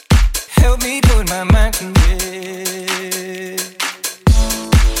Help me put my mind to rest.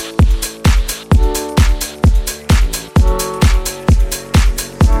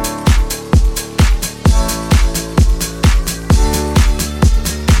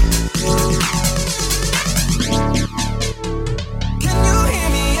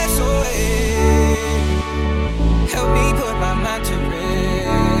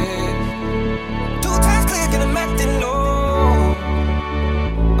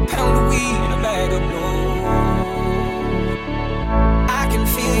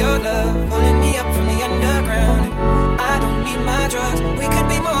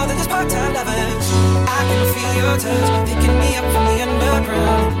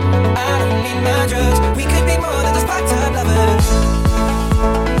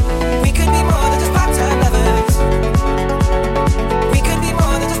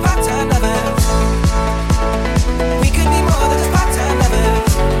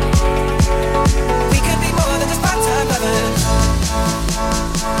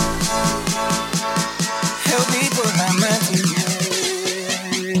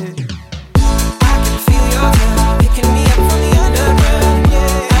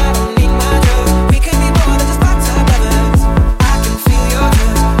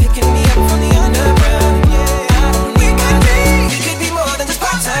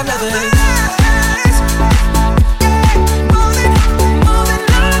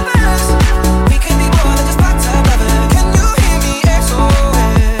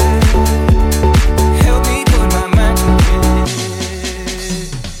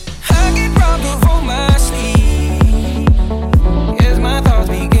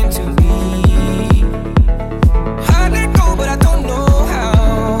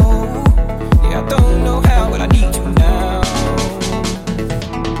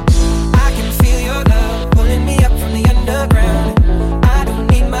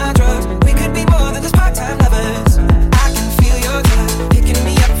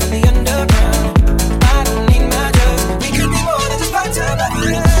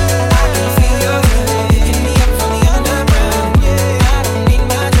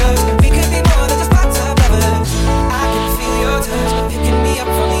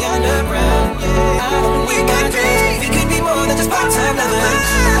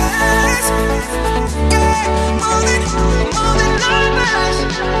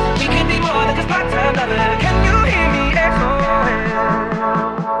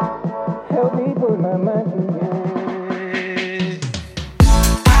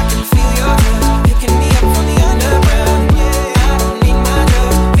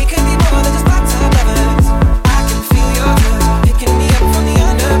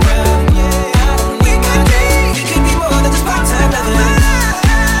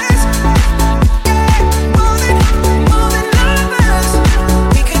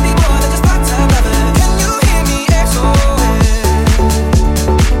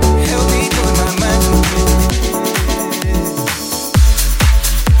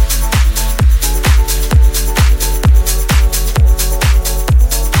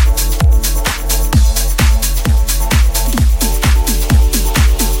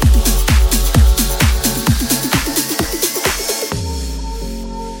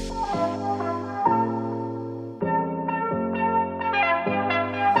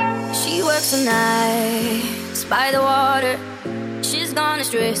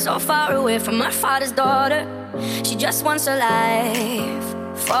 So far away from her father's daughter. She just wants a life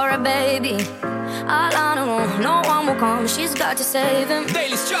for a baby. All on her own, no one will come. She's got to save him.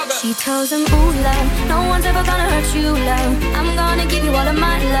 Daily struggle. She tells him, ooh, love, no one's ever gonna hurt you, love. I'm gonna give you all of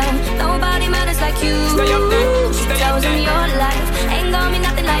my love. Nobody matters like you. Stay up there. She tells him your life ain't gonna be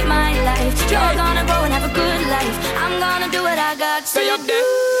nothing like my life. You're gonna grow and have a good life. I'm gonna do what I got to Stay up there.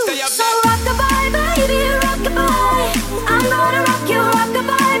 Stay up so there. rock-a-bye, baby, rock-a-bye. I'm gonna rock you,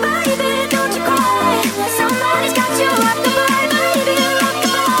 rock-a-bye, baby, don't you cry. Somebody's got you, rock-a-bye, baby,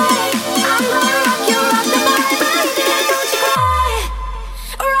 rock-a-bye. I'm gonna rock you, rock-a-bye, baby, don't you cry.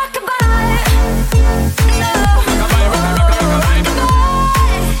 Rock-a-bye, no. Rock-a-bye, rock-a-bye, rock-a-bye.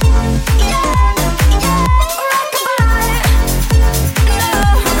 Yeah, yeah. Rock-a-bye, no.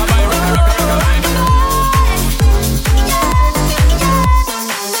 Rock-a-bye, rock-a-bye, rock-a-bye.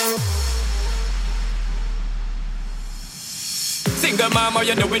 Single mom, how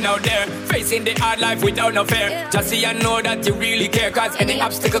you doing out there? Facing the hard life without no fear. Just see and know that you really care. Cause any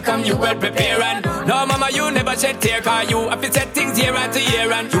obstacle come, you well prepare. And no mama, you never shed tear. Cause you have to set things year after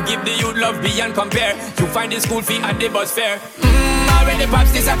year. And you give the youth love beyond compare. You find the school fee and the bus fare. Already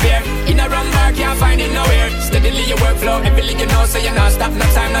pops disappear. In a wrong bar, can't find it nowhere. Steadily your workflow, everything you know. So you're not stop, no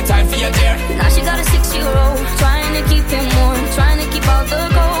time for your dear. Now she got a 6-year-old, trying to keep him warm, trying to keep all the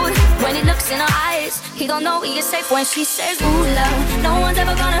gold. When in her eyes, he don't know he is safe when she says, ooh, love, no one's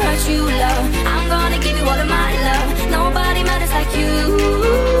ever gonna hurt you, love. I'm gonna give you all of my love. Nobody matters like you.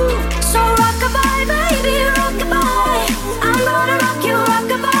 So rock-a-bye, baby, rock-a-bye. I'm gonna rock you,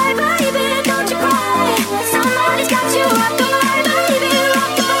 rock-a-bye, baby, don't you cry. Somebody's got you, rock-a-bye, baby,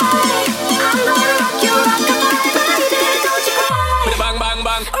 rock-a-bye. I'm gonna rock you, rock-a-bye, baby, don't you cry. Bang, bang,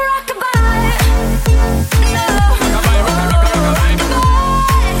 bang. Rock-a-bye.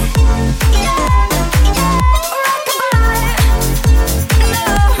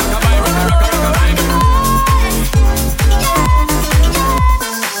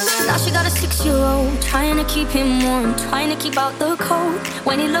 Trying to keep him warm, trying to keep out the cold.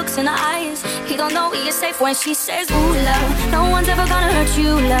 When he looks in her eyes, he don't know he is safe when she says, ooh, love, no one's ever gonna hurt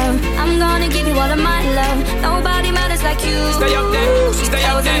you, love. I'm gonna give you all of my love. Nobody matters like you. Stay up there, she stay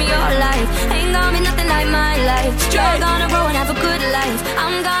tells up there. him your life ain't gonna be nothing like my life. You're gonna grow and have a good life.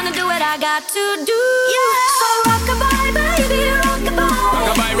 I'm gonna do what I got to do. Yeah. So rock-a-bye, baby, rock-a-bye.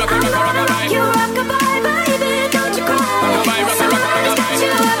 Rock-a-bye, rock-a-bye, rock-a-bye. You rock-a-bye, baby, don't you cry. Rock-a-bye, rock-a-bye, Somebody's got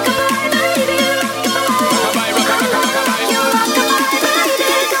you, rock-a-bye, baby, rock-a-bye. You rock-a-bye, baby,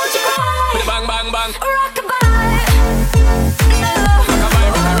 don't you cry. Bang, bang, bang. Rock-a-bye. Rock-a-bye,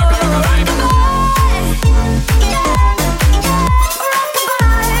 rock-a-bye, rock-a-bye.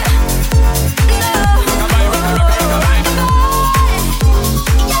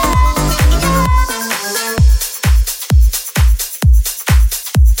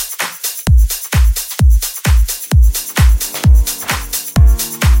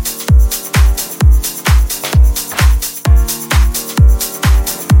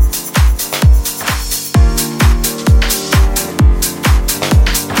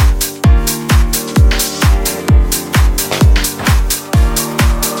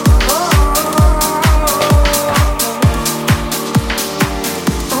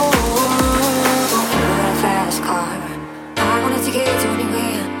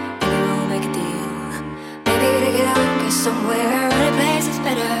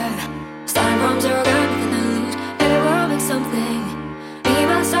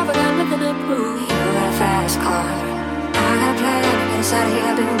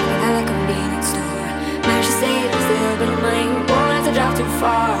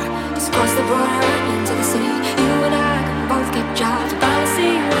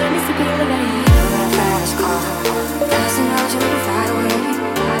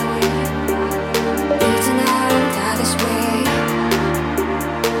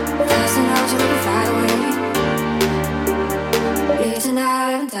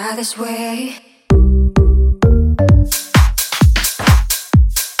 This way.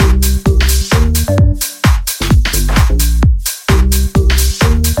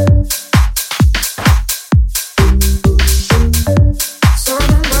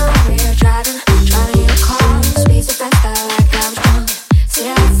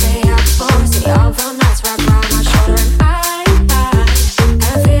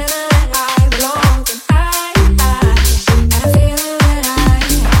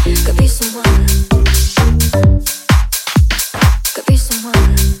 Someone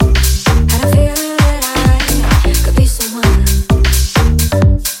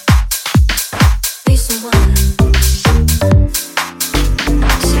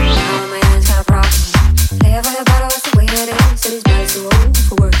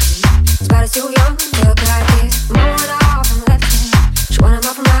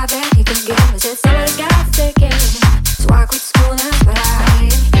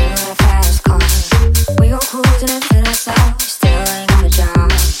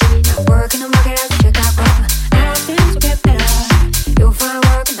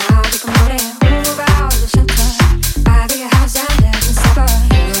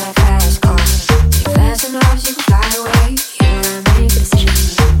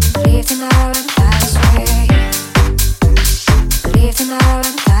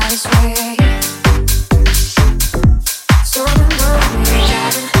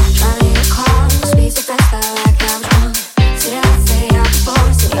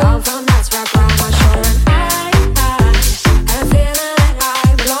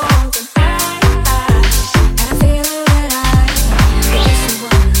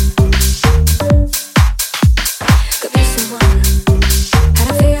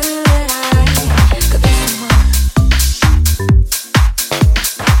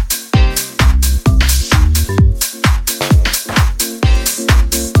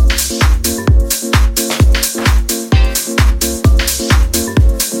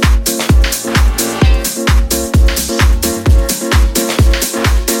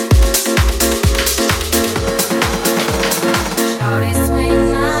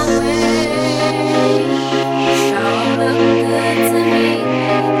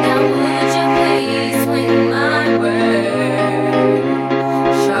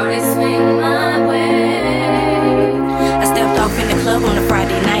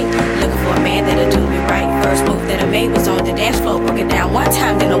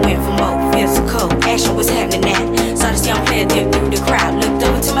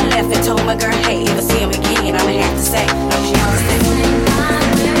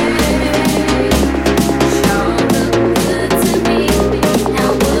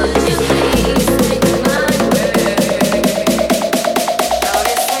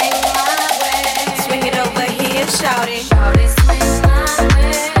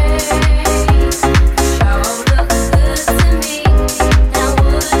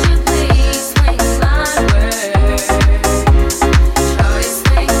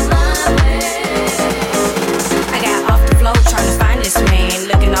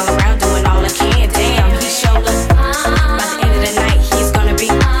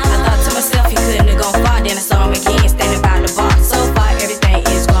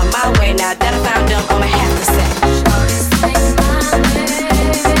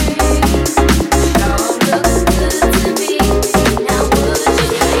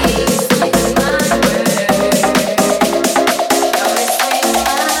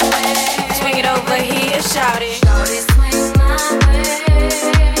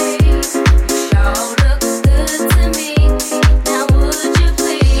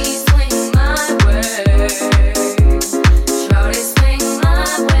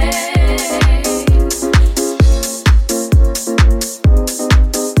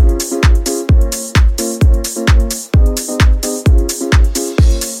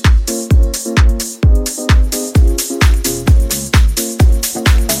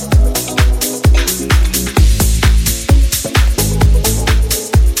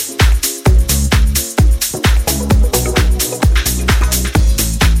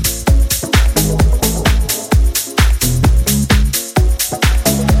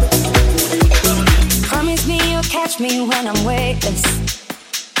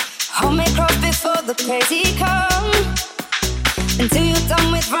Hold me close before the crazy come. Until you're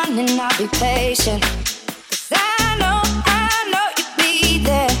done with running, I'll be patient. 'Cause I know you'll be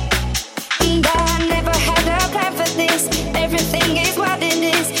there. And I never had a plan for this. Everything is what it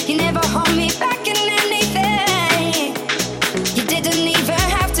is. You never hold me back in anything. You didn't even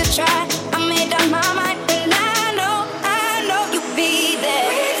have to try. I made up my mind, and I know you'll be there.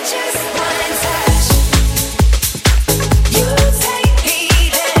 With just one touch, you take me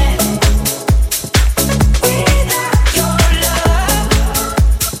there. Without your love,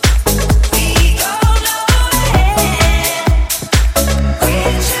 we go nowhere.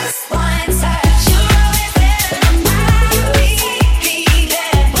 With just one touch, you're always there in my mind. You'll be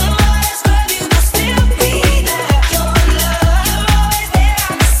there. When waters love you, will still be there. Your love, you're always there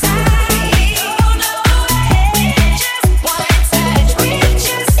on my side. We go nowhere. Just one touch, with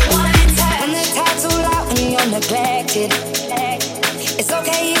just one touch. When the tide's all out and you're neglected, it's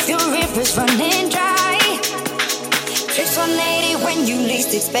okay if your river's running dry. Trips 180 when you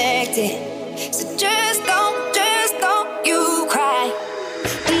least expect it. So just don't you cry.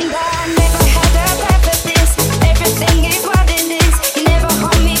 And I never had a plan for this. Everything is what it is. You never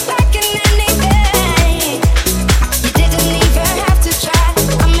hold me back in anything. You didn't even have to try.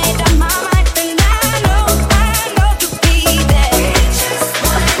 I made up my mind, and I know you'll be there. With just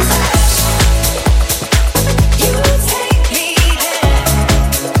one touch, you take me there.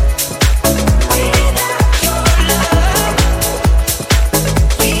 Without your love,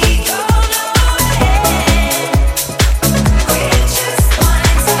 we go nowhere. With just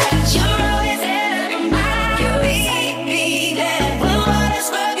one touch, you're always there in my mind. You'll be there. When waters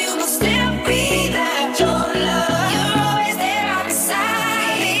love you, will still be there. Your love, you're always there on my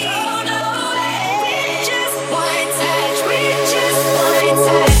side. We go nowhere. With just one touch, with just one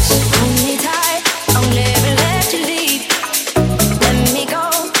touch. Hold me tight, I'll never let you leave. Let me go,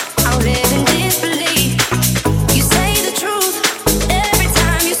 I'll live in disbelief. You say the truth every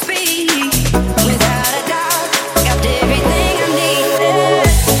time you speak. Without a doubt, got everything I need.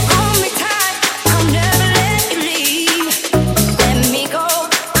 Hold me tight, I'll never let you leave. Let me go,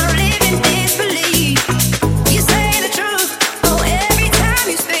 I'll live in disbelief. You say the truth, oh, every time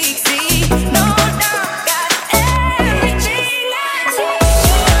you speak. See, no doubt, got everything I need.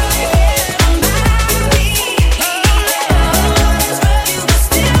 You're on my feet. Always love you, will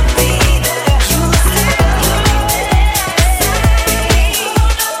still be there. You still, you're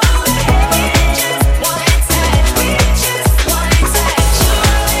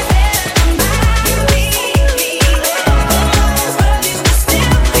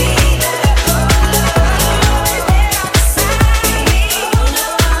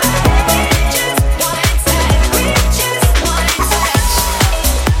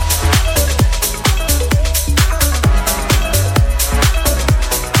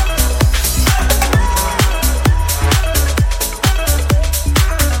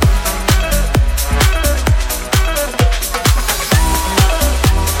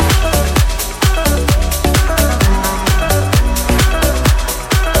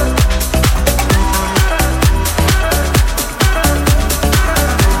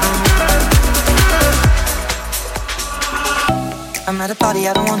I'm at a party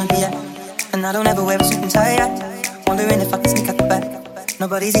I don't wanna be at, and I don't ever wear a suit and tie. Wondering if I can sneak out the back.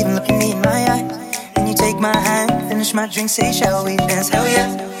 Nobody's even looking me in my eye. Then you take my hand, finish my drink, say shall we dance? Hell yeah.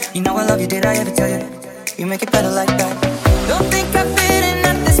 You know I love you, did I ever tell you? You make it better like that. Don't think I fit in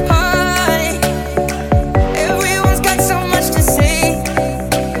at this party. Everyone's got so much to say.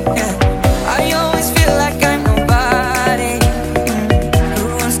 Yeah. I always feel like I'm nobody. Who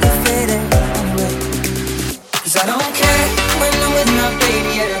wants to fit in anyway? 'Cause I don't care when I'm with my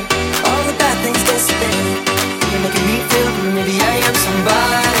baby, yeah. All the bad things disappear. You're making me feel that maybe I am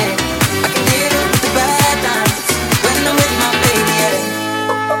somebody. I can deal with the bad times when I'm with my baby, yeah.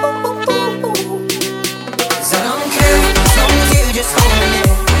 'Cause I don't care as long as you just hold me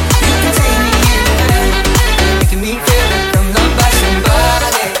near. You can take me anywhere. You're making me feel like I'm loved by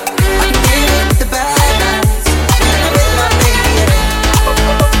somebody. I can deal with the bad times when I'm with my baby, yeah.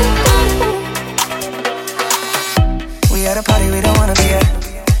 We at a party we don't wanna be at.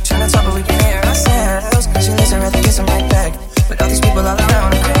 Trying to talk but we can hear ourselves. She lives, I'd rather kiss 'em right back. But all these people all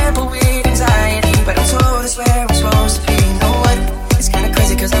around, I'm crippled.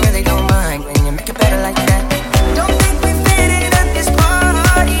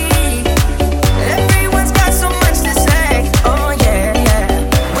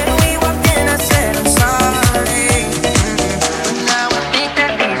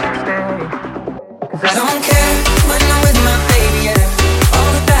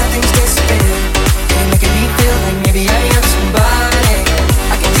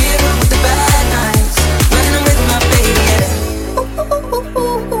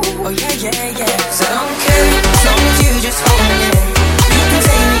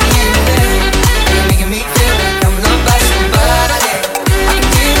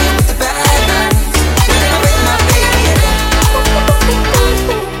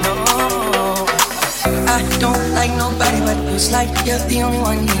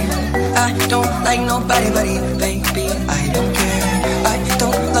 nobody but you, baby. I don't care. I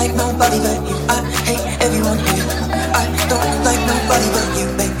don't like nobody but you. I hate everyone here. I don't like nobody but you,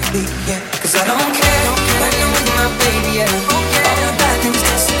 baby. Yeah, 'cause I don't care when I'm with my baby. Yeah, all the bad things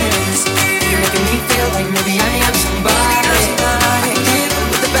disappear. You're making me feel like maybe I am somebody. I deal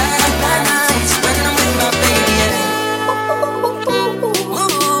with the bad nights when I'm with my baby. Yeah,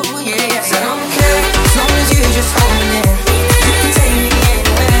 ooh, yeah. 'Cause I don't care as long as you just hold me near. You can take me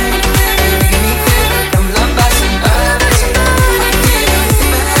anywhere. You're making me feel like I'm loved by somebody. I deal with the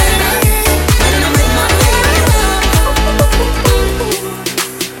bad nights when I'm with my baby.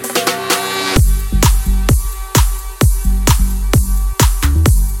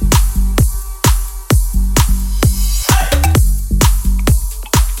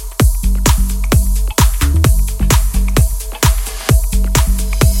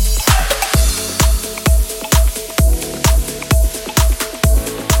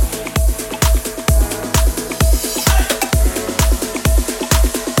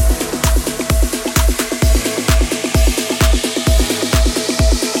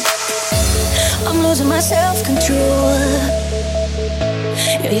 I'm losing my self-control.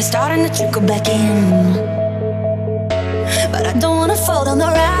 Yeah, you're starting to trickle back in, but I don't wanna fall down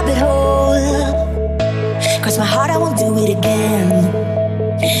the rabbit hole. Cross my heart, I won't do it again.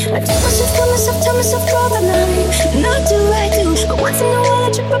 I tell myself, draw the line. Not do I do, but once in a while I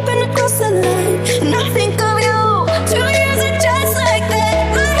trip up and I cross the line. And I think of you. 2 years are just like that.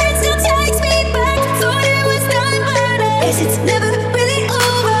 My head still takes me back. Thought it was done, but I guess it's never really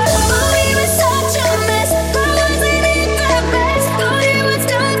over. Body was such a mess, but wasn't it the best? Thought it was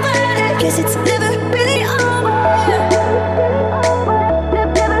done, but I guess it's never really over.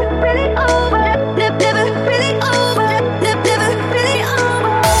 Never really over. Never really over. Never really over. Never really over.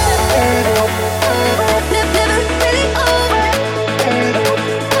 Never really over. Never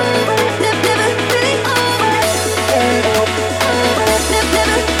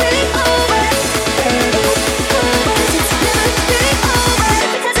really over. It's never really over.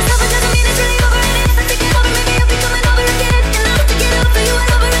 Because it's over doesn't mean it's really over. And if I think it over, maybe I'll be coming over again. And I'll have to get over you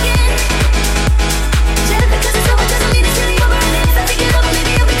all over again. Yeah, because it's over doesn't mean it's really over. And if I think it over,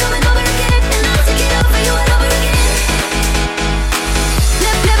 maybe I'll be coming over again. And I'll have to get over you all over again.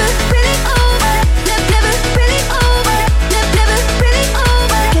 Never really over. Never really over. Never really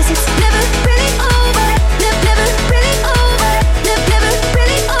over. Guess it's never really over. Never really over. Never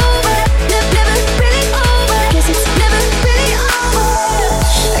really over. Never really over. Guess it's never really over.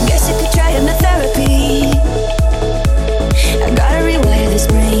 I guess I could try hypnotherapy. I gotta rewire this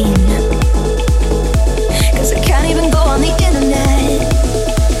brain. 'Cause I can't even go on the internet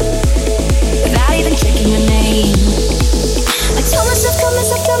without even checking your name. I tell myself,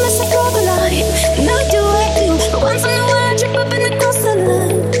 draw the line. And I do, but once in a while I trip up and I cross the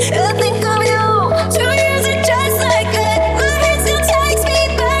line. And I think of you. 2 years are just like that. My head still takes me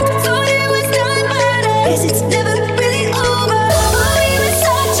back. Thought it was done, but I guess it's never really over. Body was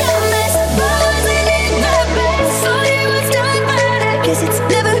such a mess, but wasn't it the best? Thought it was done, but I guess it's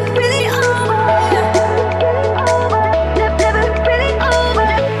never really over. Never really over.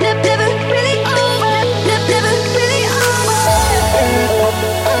 Never really over. Never really over. Never really over.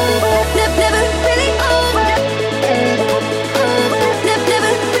 Never really over.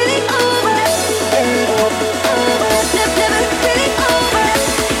 Never really over.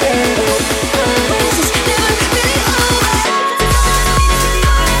 This is never really over.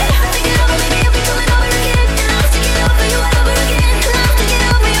 I think it over, maybe I'll be coming over again. And I'll have to get over you all over again. And I'll have to get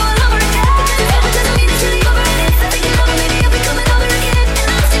over you all over again. Because it doesn't mean it's really over. And if I think it over, maybe I'll be coming over again. And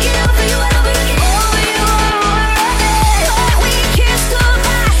I'll have to get over you all over again. Over you all over again. Thought we kissed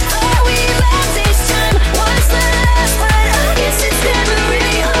goodbye. Thought we laughed this time. Was the last, but I guess it's never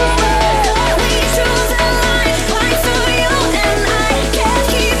really over. Thought we chose a line right through you and I can't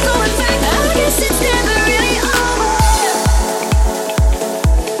keep going back. I guess it's never really over.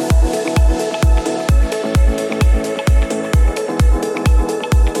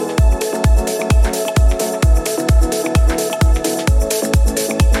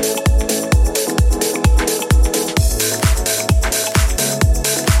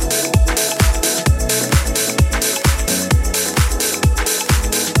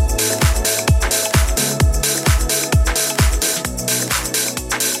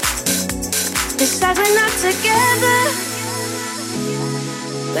 It's like we're not together,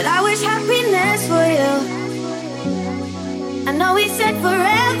 but I wish happiness for you. I know we said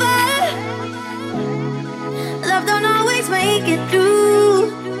forever. Love don't always make it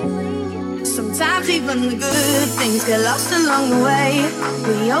through. Sometimes even even the good things get lost along the way.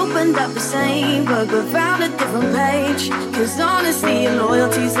 We opened up the same book but found a different page. Cause honesty and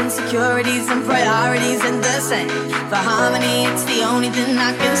loyalties, insecurities and priorities ain't the same. For harmony, it's the only thing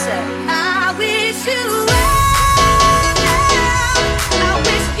I can say. I wish you well. I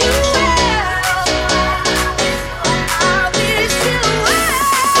wish you well. I wish you well.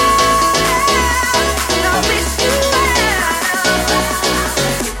 I wish you well.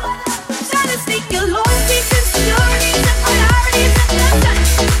 Trying to seek your loyalties, insecurities and priorities at the same.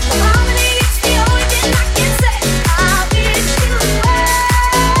 For harmony, it's the only thing I can say. I wish you well.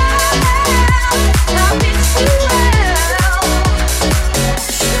 I wish you well.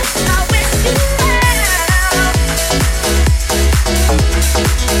 I wish you well.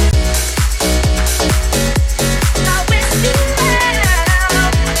 I wish you well.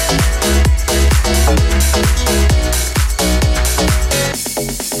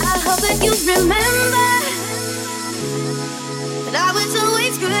 I hope that you remember that I was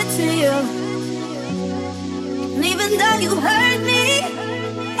always good to you. And even though you hurt me,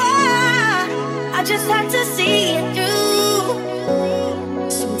 I just had to see it through.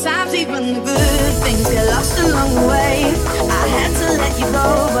 Sometimes even the good things get lost along the way. I had to let you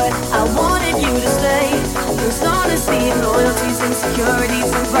go, but I wanted you to stay. Cause honesty and loyalties,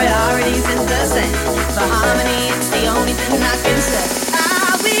 insecurities and priorities ain't the same. For harmony, it's the only thing I can say.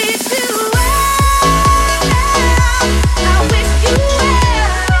 I wish you well. I wish you well.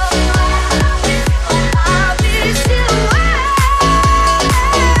 I wish you well.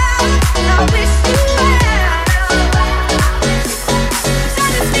 I wish you well.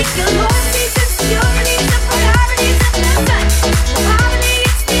 Trying to seek your loyalties, insecurities and priorities at the same. For harmony,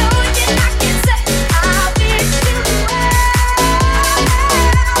 it's the only thing I can say. I wish you well.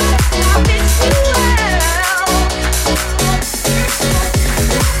 I wish you well.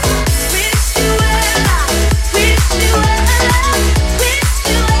 Wish you well. Wish you well. Wish you well. Wish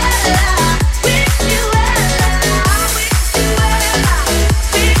you well. Wish you well. Wish you well.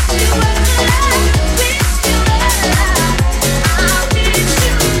 Wish you well. I wish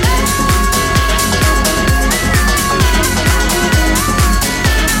you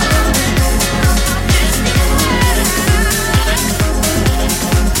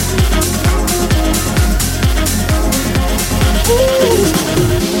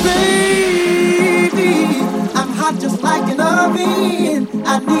Baby, I'm hot just like an oven.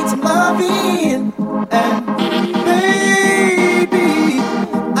 I need some loving. And baby,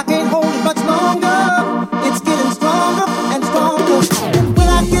 I can't hold it much longer. It's getting stronger and stronger. And when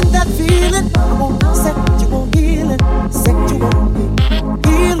I get that feeling, I want sexual healing, sexual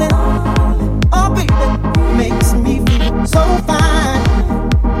healing. Oh baby, makes me feel so fine.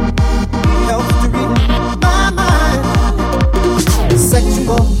 Helps to relieve my mind.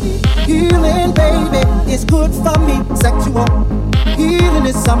 Sexual healing, baby, is good for me. Sexual healing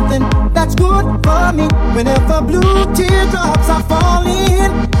is something that's good for me. Whenever blue teardrops are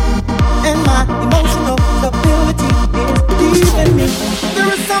falling and my emotional stability is leaving me, there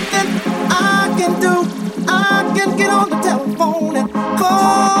is something I can do. I can get on the telephone and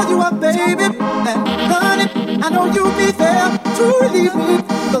call you up, baby, and honey, I know you'll be there to relieve me.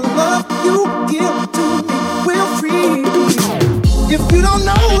 The love you give to me will free me. If you don't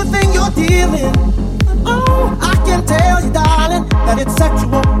know the thing you're dealing, oh, I can tell you, darling, that it's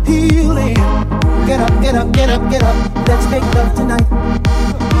sexual healing. Get up, get up, get up, get up. Let's make love tonight.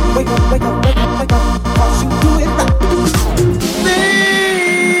 Wake up, wake up, wake up, wake up. Cause you do it right.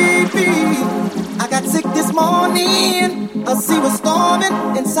 Baby, I got sick this morning. A sea was storming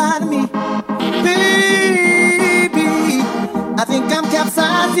inside of me. Baby, I think I'm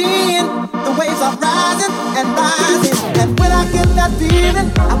capsizing. The waves are rising and rising. And when I get that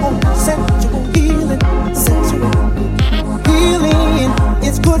feeling, I want sexual healing. Sexual healing.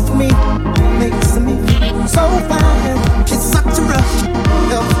 It's good for me. Makes me feel so fine. It's such a rush.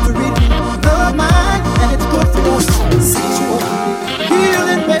 Helps to relieve the mind. And it's good for us. Sexual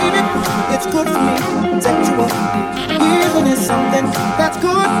healing, baby. It's good for me. Sexual healing is something that's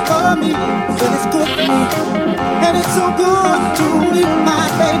good for me. But it's good for me. And it's so good to me, my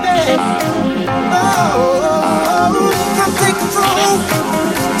baby. Oh, come take control.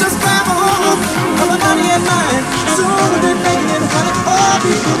 Just grab a hold of my body and mind. Sooner than later, honey, all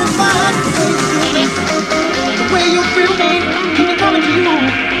be feeling fine. The way you feel me, keep me coming to you.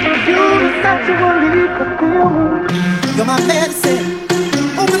 You're sexually fulfilled. You're my medicine.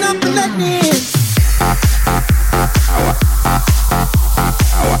 Open up and let me in.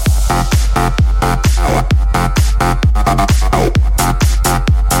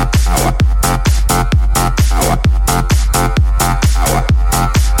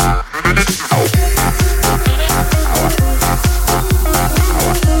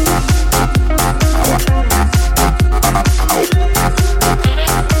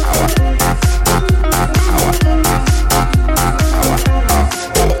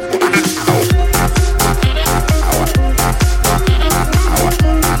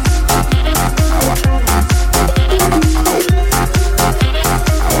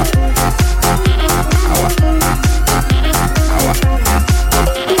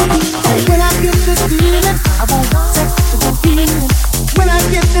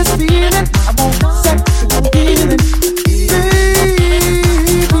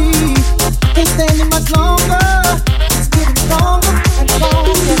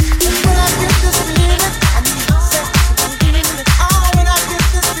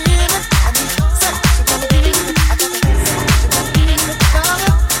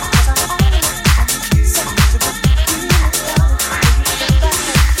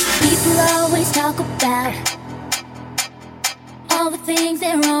 talk about all the things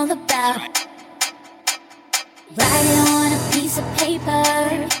they're all about. Write it on a piece of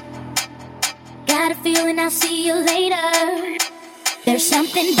paper. Got a feeling I'll see you later. There's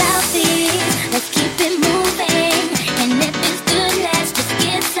something about this, let's keep it moving. And if it's good, let's just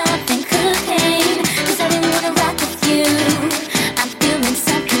get something cooking. 'Cause I really wanna rock with you. I'm feeling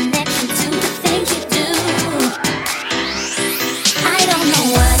some connection to the things you do. I don't know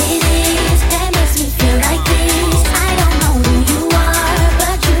what it is that makes me feel like this. I don't know who you are,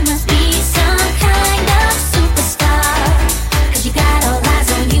 but you must be some kind of superstar. 'Cause you got all eyes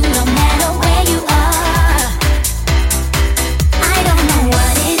on you no matter where you are. I don't know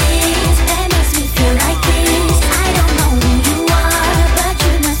what it is that makes me feel like this. I don't know who you are, but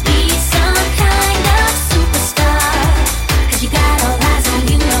you must be some kind of superstar. 'Cause you got all eyes on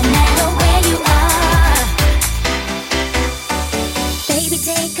you no matter where you are. Baby,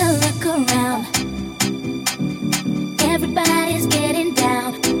 take a look around. Everybody's getting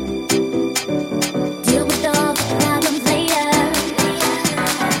down. Deal with all the problems later.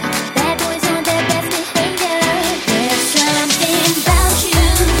 Bad boys on their best behavior. There's something about you.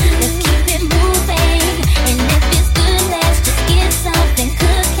 Let's keep it moving. And if it's good, let's just get something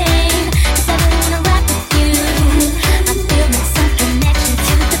cooking. 'Cause I really wanna rock with you. I'm feeling some connection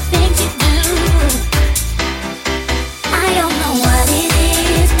to the things you do. I don't know what it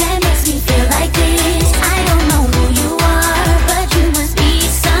is that makes me feel like this. I don't know who you are, but you must be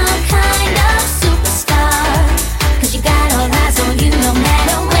some kind of superstar. 'Cause you got all eyes on you no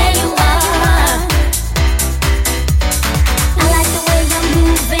matter where you are. I like the way you're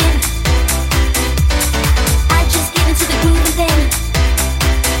moving. I just get into the groove and then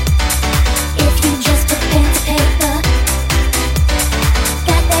if you just put pen to paper,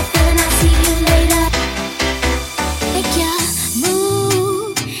 got that feeling I'll see you later. Make ya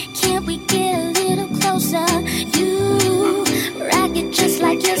move, can't we get a little closer? You rock it just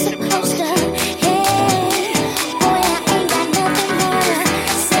like you're supposed to. Hey, boy, I ain't got nothing more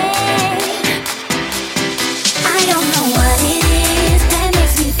to say. I don't know what it is that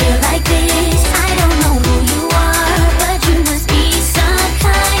makes me feel like this. I don't know who you are, but you must be some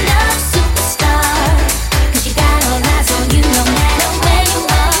kind of superstar. 'Cause you got all eyes on you no matter where you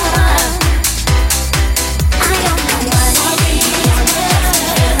are. I don't know what it is that makes me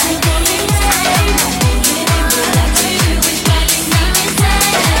feel like this. I don't know who you are, but you must be some kind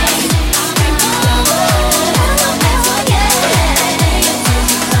of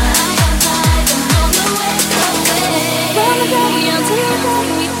From the day until the day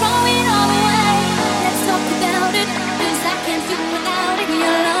we throw it all away. Let's talk about it, 'cause I can't do without it.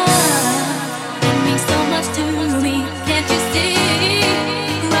 Your love, it means so much to me. Can't you see?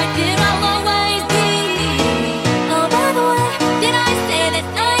 Right here I'll always be. Oh, by the way, did I say that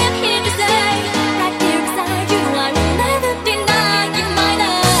I am here to stay? Right here beside you, I will never deny you my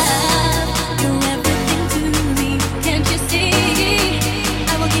love. You're everything to me. Can't you see?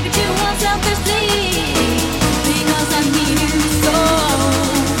 I will give it to you unselfishly. Because I need you so.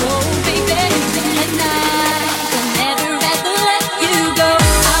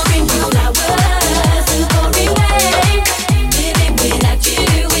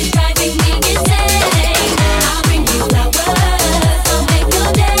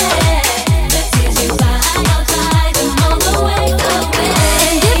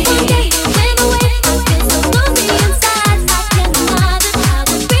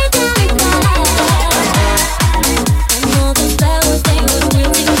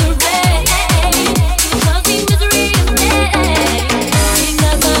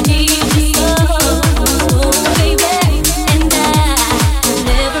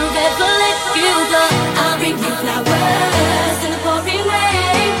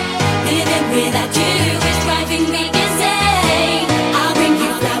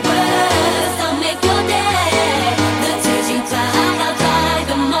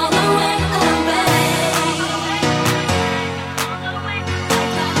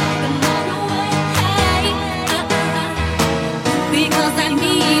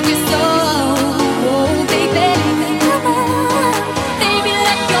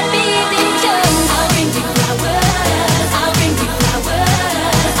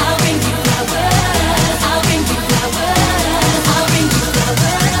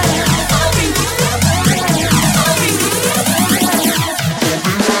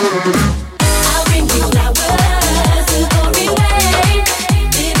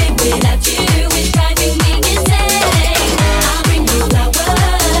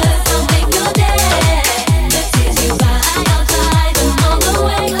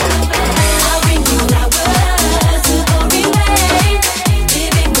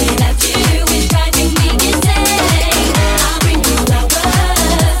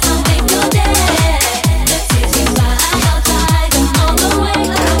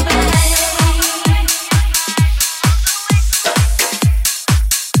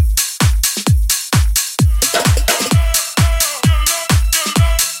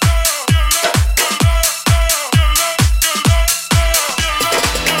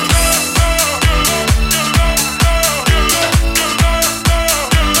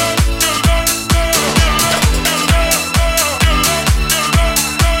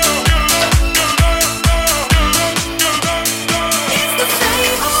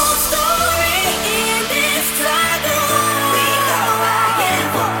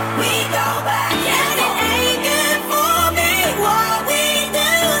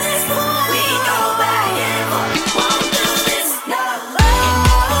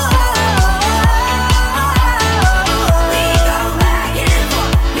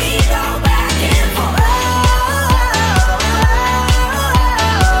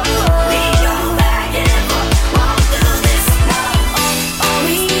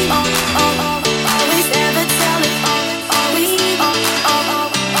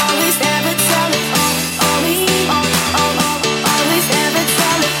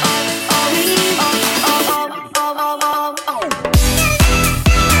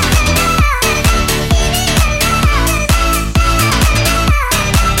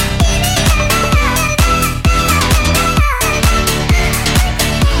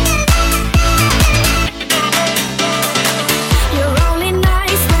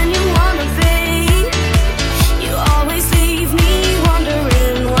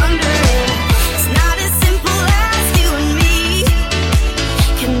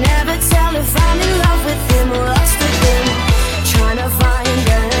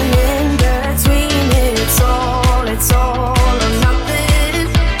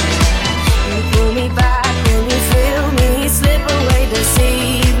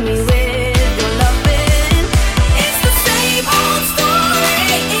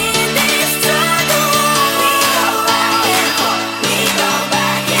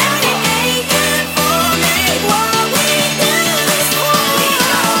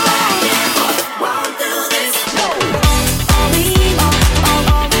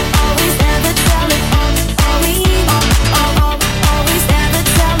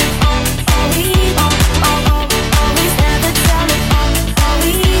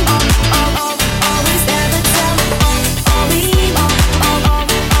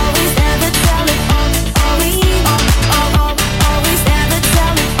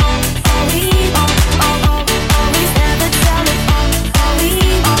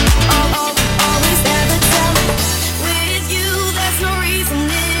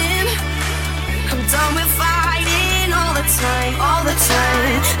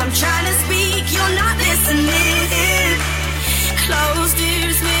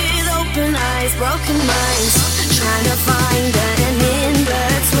 eyes, broken minds, trying to find an in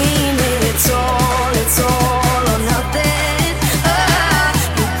between. It's all or nothing.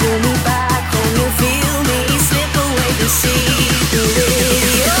 You pull me back home, you feel me slip away to see through it.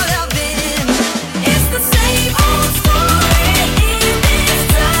 Your loving, it's the same old story in this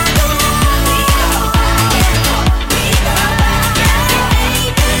tunnel. We go back and forth, we go back and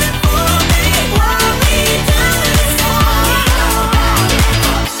ain't good for me. What we done is wrong. We go back and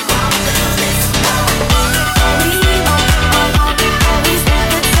forth, all through this love. We always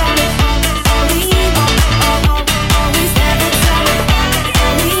never tell it. We always never tell it.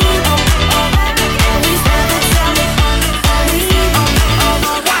 We always never tell it.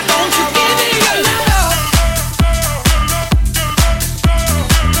 Why don't you get it?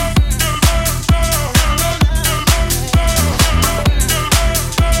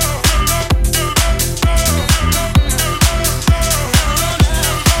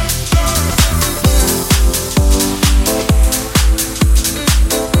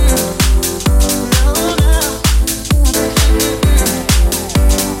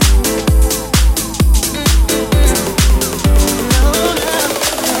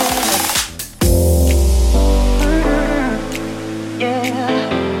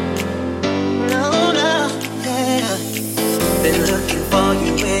 Been looking for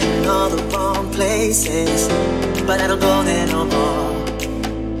you in all the wrong places, but I don't go there no more.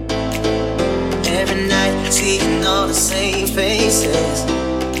 Every night seeing all the same faces,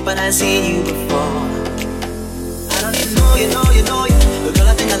 but I've seen you before. I don't even know you, but girl,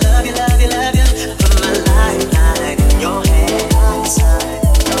 I think I love you. I put my lifeline in your hands. I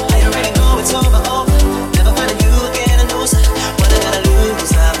already know it's over. Never finding you again. I know what I gotta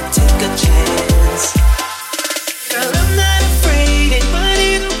lose. I'll take a chance. Girl, I'm not afraid, ain't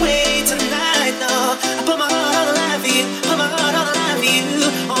running away tonight, no. I put my heart on the line for you, put my heart on the line for you.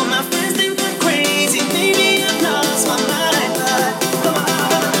 All my friends think I'm crazy, maybe I've lost my mind, but put my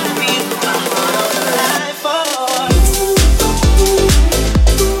heart on the line for you, my heart on the line for you.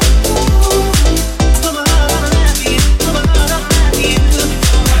 Put my heart on the line for you, put my heart on the line for you.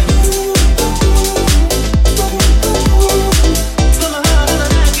 Put my heart on the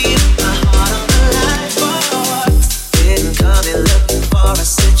line for you, my heart on the line for you. Didn't come in looking for a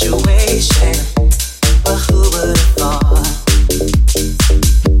situation, but who would've thought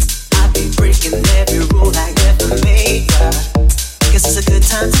I'd be breaking every rule I ever made? Guess it's a good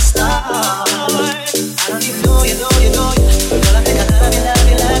time to start. I don't even know you, but girl, I think I love you. I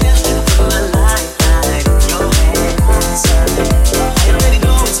put my lifeline in your hands. I already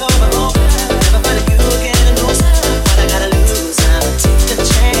know it's over. Never finding you again. I know what I gotta lose. I'll take a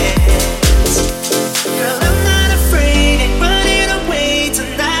chance. Girl, I'm not afraid, ain't running away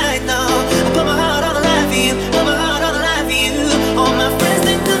tonight, no. I put my heart on the line for you, put my heart on the line for you. All my friends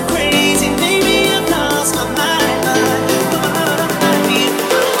think I'm crazy, maybe I've lost my mind, but put my heart on the line for you,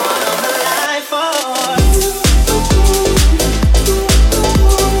 my heart on the line for you.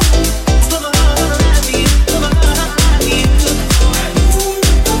 Put my heart on the line for you, put my heart on the line for you.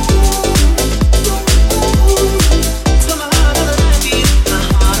 Put my heart on the line for you, my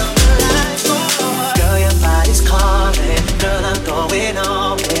heart on the line for you. Girl, your body's calling, girl, I'm going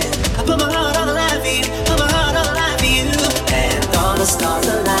all in. I put my heart on the line for you, put my heart on the line for you. And all the stars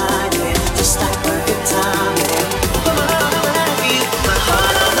aligning, just like perfect timing. Put my heart on the line for you, my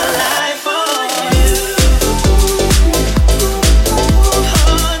heart on the line for you. Oh,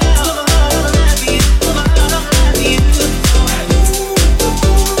 now put my heart on the line for you, put my heart on the line for you.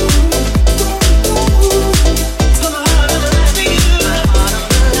 Put my heart on the line for you, my heart on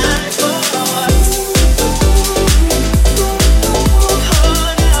the line for you. Oh,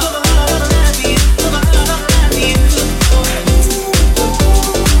 now put my heart on the line for you, put my heart on the line for you.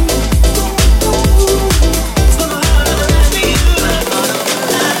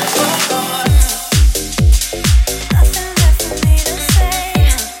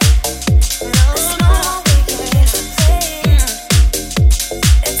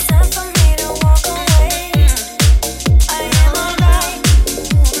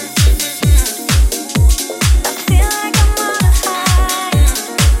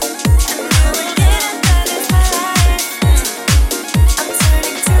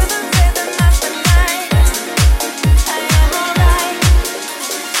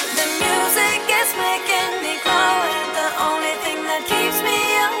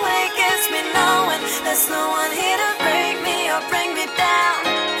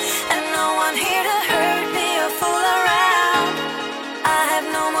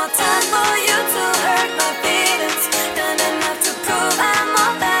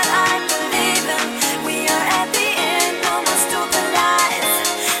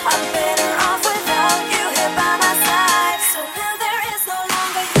 I'm better off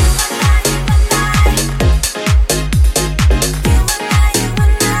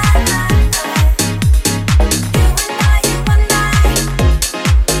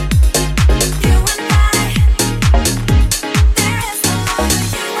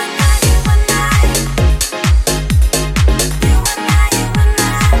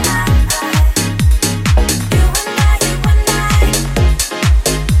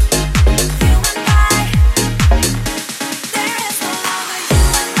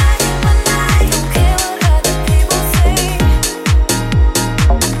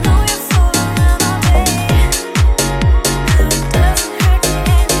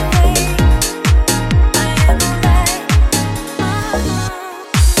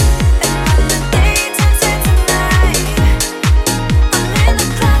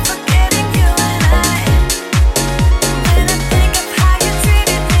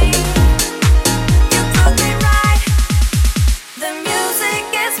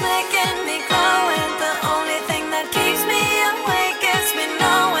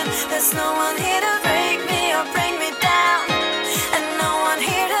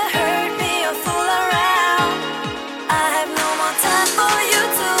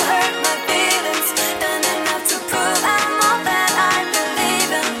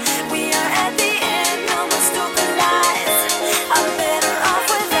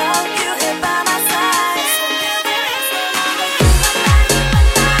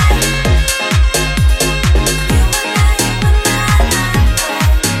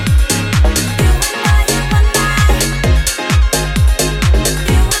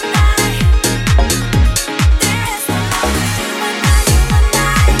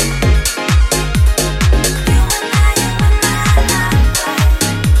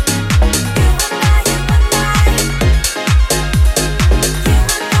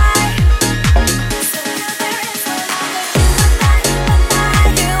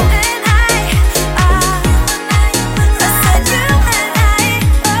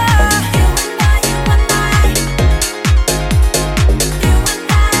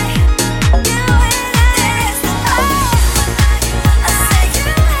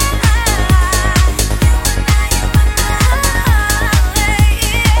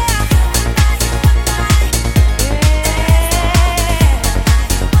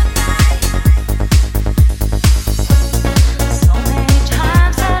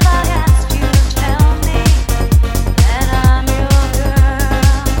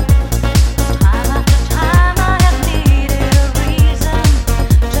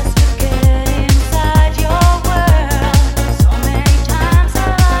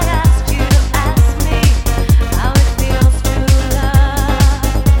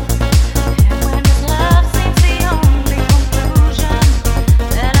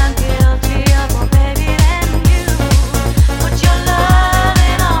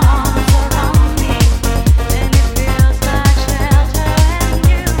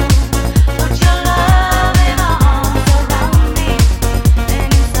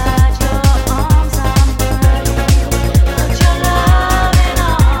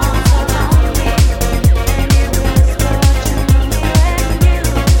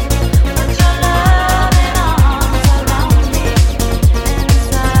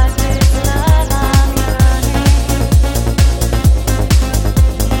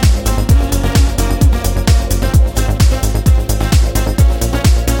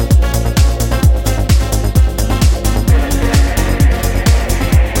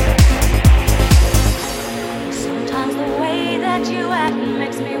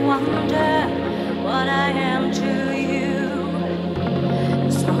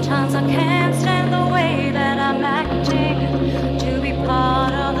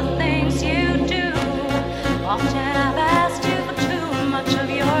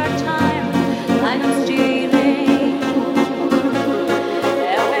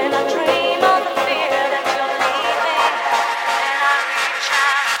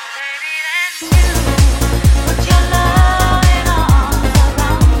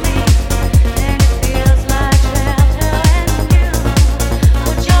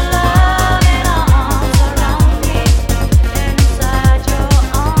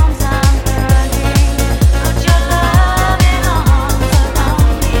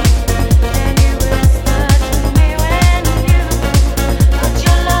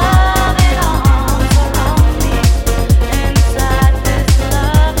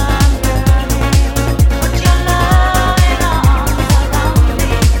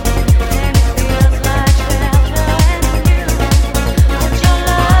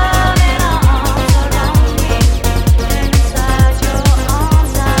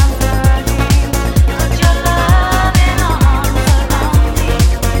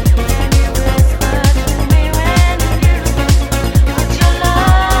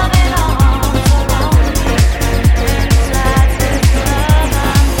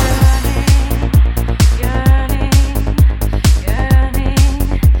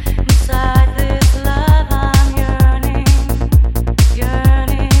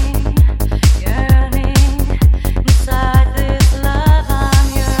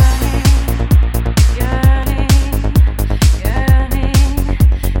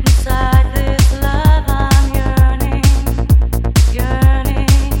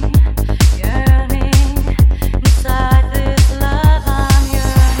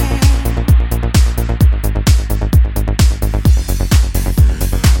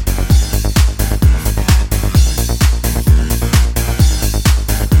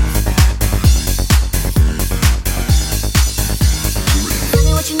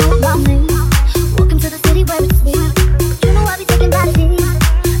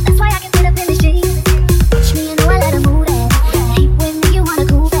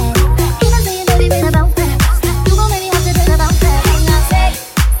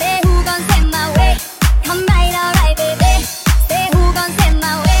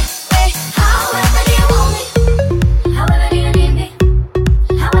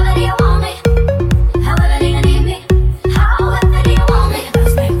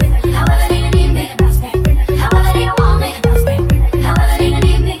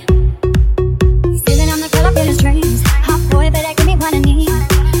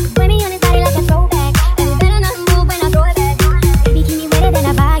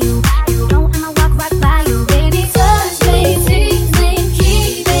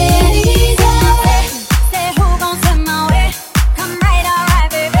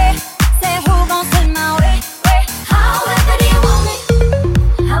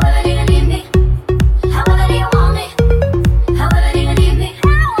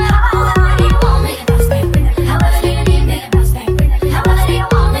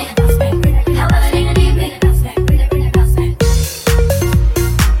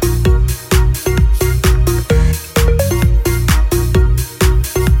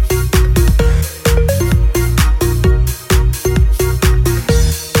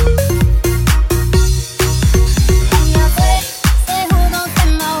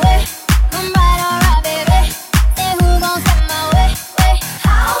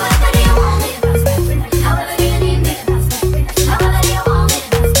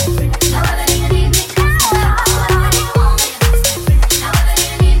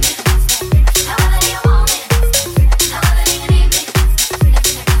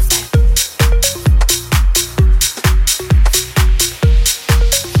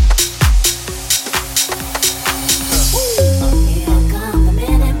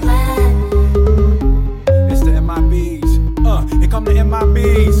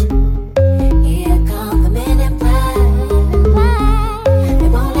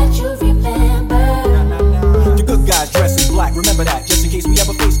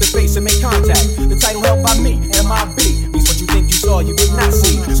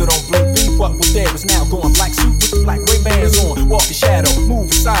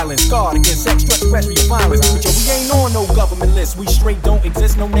silence, guard against extraterrestrial violence. But yo, we ain't on no government list. We straight don't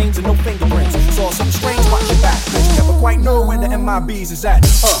exist, no names and no fingerprints. Saw something strange, watch your back. But you never quite know where the MIBs is at.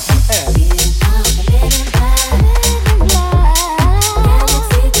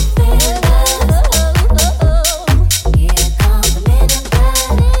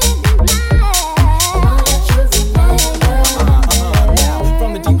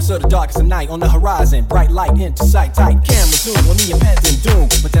 Of the darkest of night on the horizon, bright light into sight, tight camera zoom on me and pens and doom.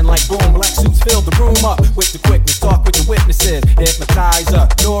 But then like boom. Black suits fill the room up with the quickness. Talk with the witnesses. Hypnotizer,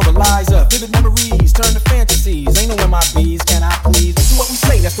 Normalizer. Vivid memories turn to fantasies. Ain't no MIBs, can I please? Do what we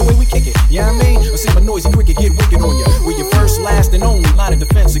say, that's the way we kick it. You know what I mean? Or see my noisy cricket get wicked on you. We're your first, last, and only line of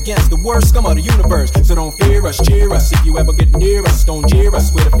defense against the worst scum of the universe. So don't fear us, cheer us. If you ever get near us, don't jeer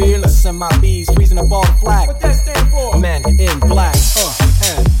us. We're the fearless MIBs, freezing up all the flag. What that stand for? Men in black.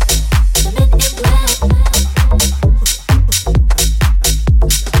 And The men in black.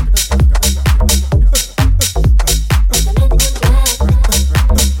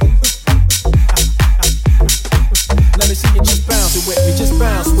 let me see you just bounce it with me, just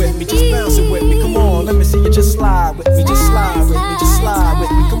bounce with me, just bounce it with me. Come on, let me see you just slide with me, just slide with me, just slide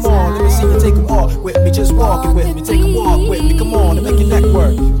with me. Come on, let me see you take a walk with me, just walk it with me, take a walk with me. Come on, and make your neck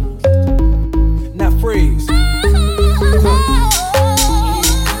work. Now freeze.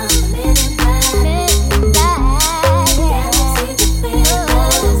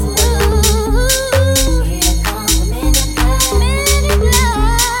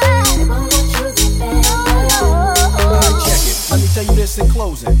 Tell you this in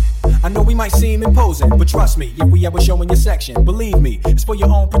closing. I know we might seem imposing, but trust me, if we ever show in your section, believe me, it's for your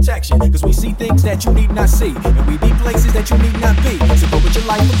own protection. Cause we see things that you need not see, and we be places that you need not be. So go with your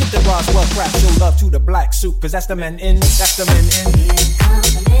life, forget the Roswell crap. Show love to the black suit, cause that's the men in, that's the men in. Here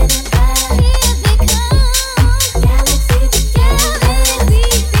comes the men in black. Here they come. Galaxy together.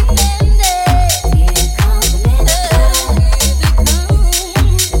 Here comes the men in black.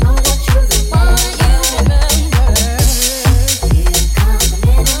 They know what you're about. Here comes the men in black.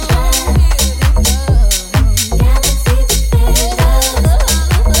 Galaxy together.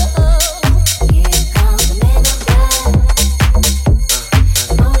 Here comes the men in black.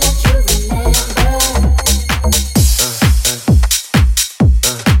 They know what you remember.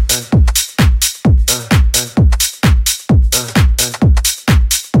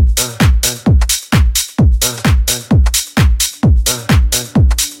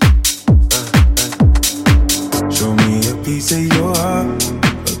 Show me a piece of your heart,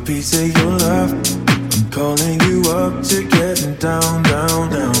 a piece of your love. I'm calling you up to getting down, down,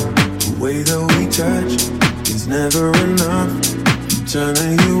 down. The way that we touch is never enough. I'm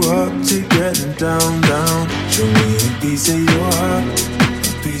turning you up to getting down, down. Show me a piece of your heart,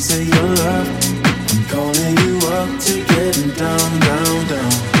 a piece of your love. I'm calling you up to getting down, down,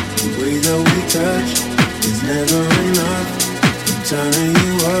 down. The way that we touch is never enough. I'm turning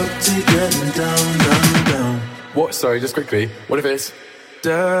you up to getting down, down, down. What? Sorry, just quickly. What if it's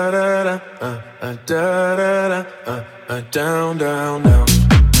Da da da, da da da, down, down, down.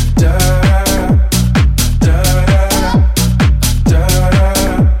 Da da da, da da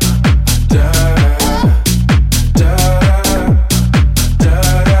da,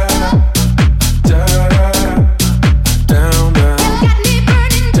 da da, down, down. Got me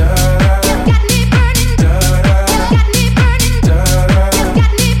burning. Da da Got me burning. da da Got me burning. da da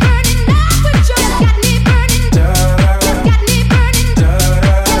Got me burning up with you. Got me burning. da Got me burning. da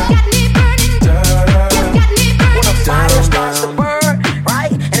Got me burning. da da. Got me burning. When a fire Down, starts to down. burn,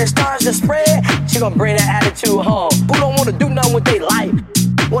 right, and it starts to spread, she gonna bring that attitude home. Who don't wanna do nothing with their life?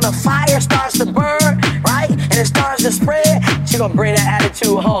 When a fire starts to burn, right, and it starts to spread, she gonna bring that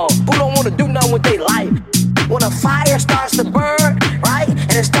attitude home. Who don't wanna do nothing with their life? When a fire starts to burn, right,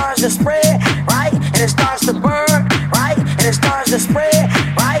 and it starts to spread, right, and it starts to burn, right, and it starts to spread,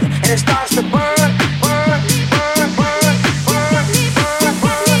 right, and it starts to burn, burn, burn, burn, burn, burn, burn,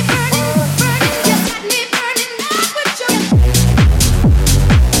 burn, burn. Got me burning up with you.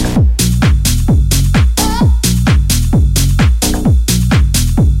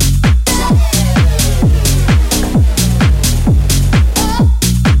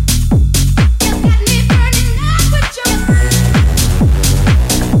 Got me burning up with you.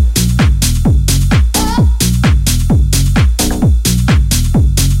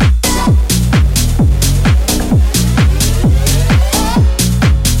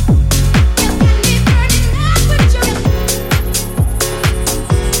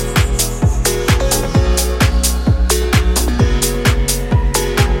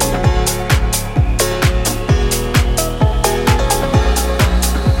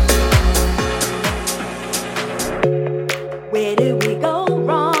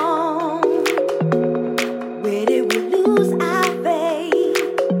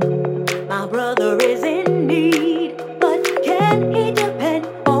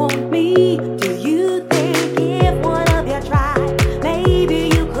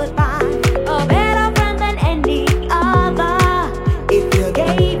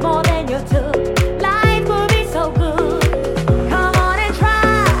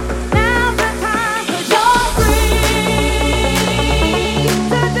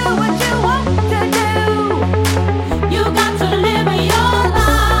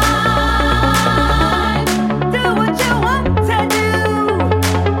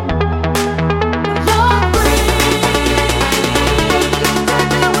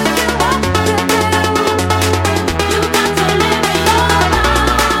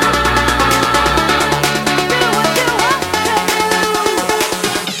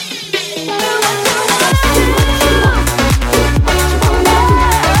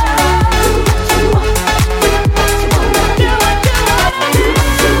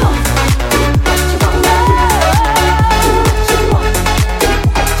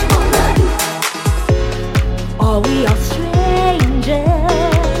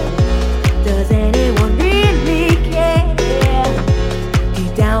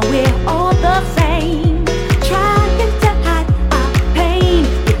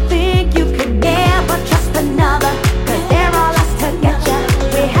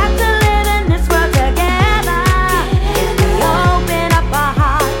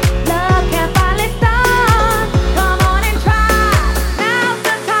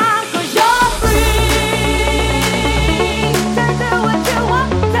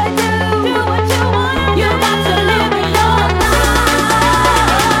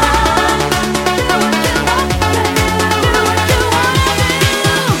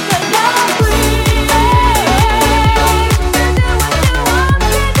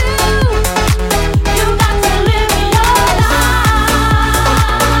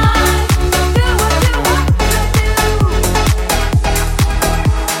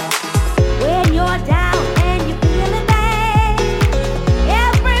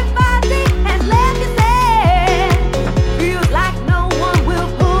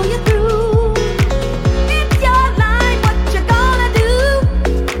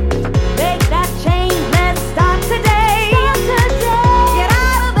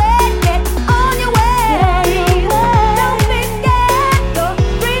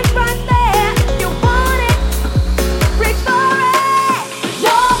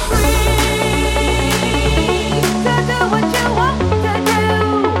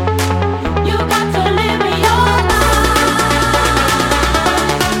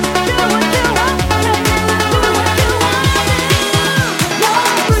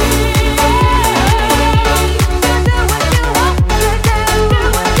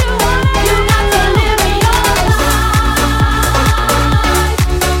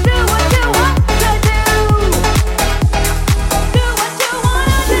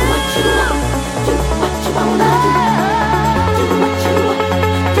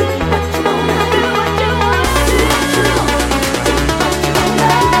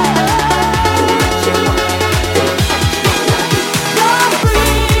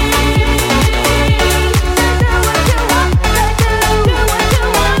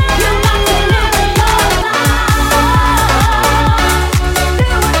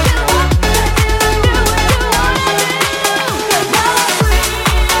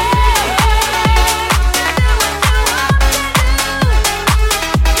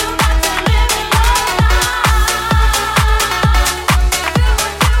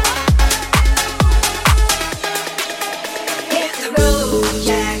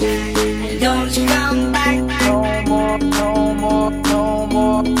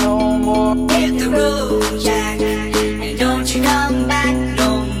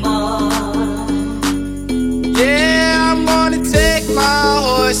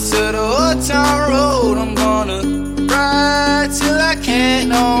 can't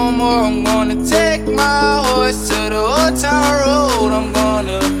no more. I'm gonna take my horse to the old town road. I'm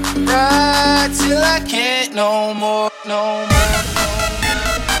gonna ride till I can't no more, no more.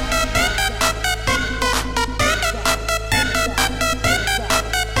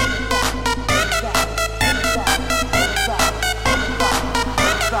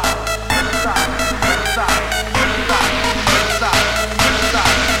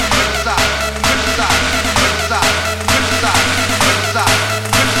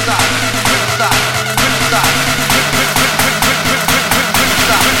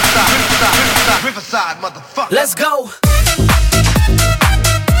 Riverside, motherfucker. Let's go.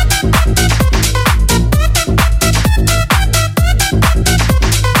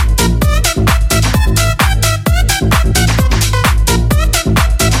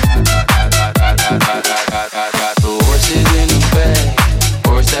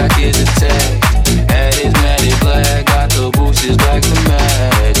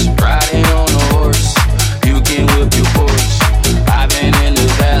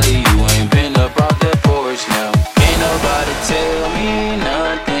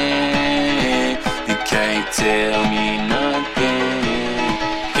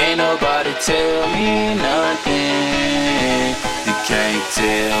 Tell me nothing. You can't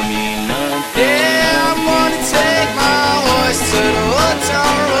tell me nothing. Yeah, I'm gonna take my horse to the old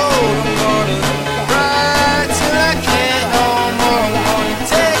town road. I'm gonna ride till I can't no more. I'm gonna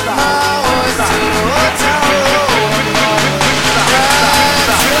take my horse to the old town road. I'm gonna ride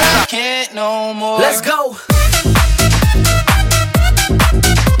till I can't no more. Let's go.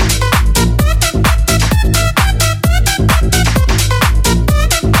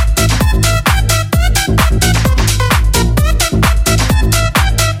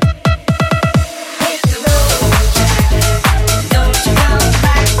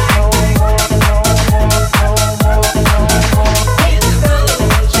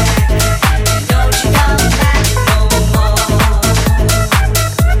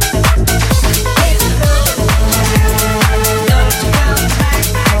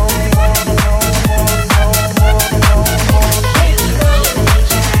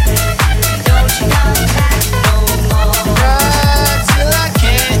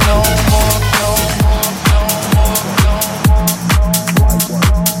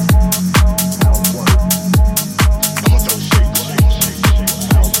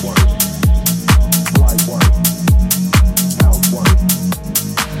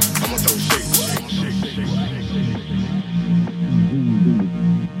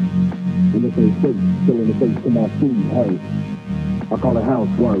 To my feet, hey, I call it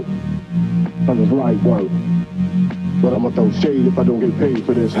housework, cause it's light work. But I'ma throw shade if I don't get paid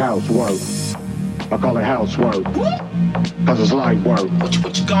for this housework. I call it housework, cause it's light work.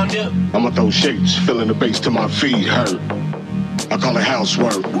 What you gonna do? I'ma throw shades, feeling the bass till my feet hurt. I call it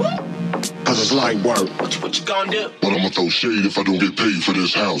housework, cause it's light work. What you gonna do? But I'ma throw shade if I don't get paid for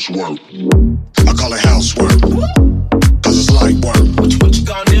this housework. I call it housework, cause it's light work. What you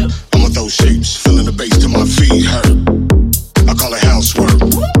gonna do? I'ma throw shapes, feeling the bass till my feet hurt. I call it housework,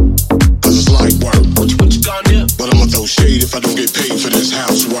 cause it's light work. What you gonna do? But I'ma throw shade if I don't get paid for this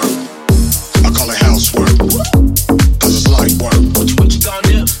housework. I call it housework, cause it's light work. What you gonna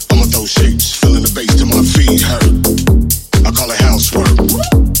do? I'ma throw shapes, feeling the bass till my feet hurt. I call it housework,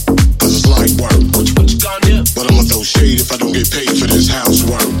 cause it's light work. What you gonna do? But I'ma throw shade if I don't get paid for this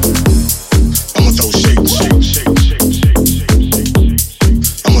housework. I'ma throw shade, shade, shade, shade, shade, shade.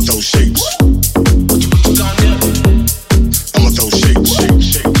 I'ma throw shapes. What you gonna do? I'ma throw shapes, shake,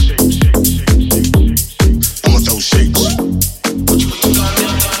 shake, shake, shake, shake, shake. I'ma throw shapes. What you gonna do?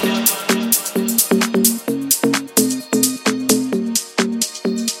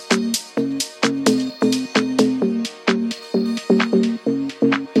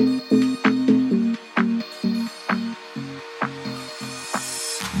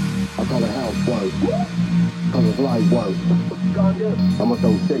 I call it housework, cause it's light work. I'ma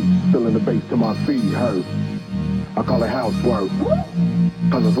throw shapes, feeling the bass till my feet hurt. I call it housework,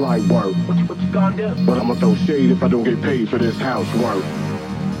 cause it's light work. What you gonna do? But I'ma throw shade if I don't get paid for this housework.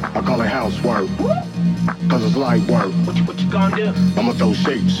 I call it housework, cause it's light work. What you gonna do? I'ma throw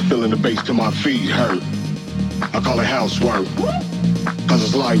shapes, feeling the bass till my feet hurt. I call it housework, cause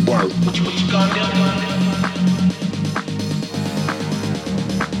it's light work. What you gonna do?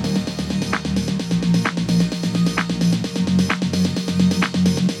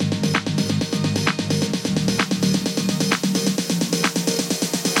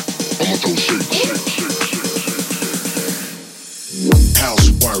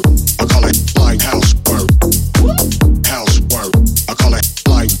 Housework, I call it light housework. Housework, I call it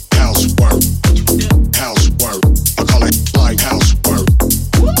light housework. Housework, I call it light housework.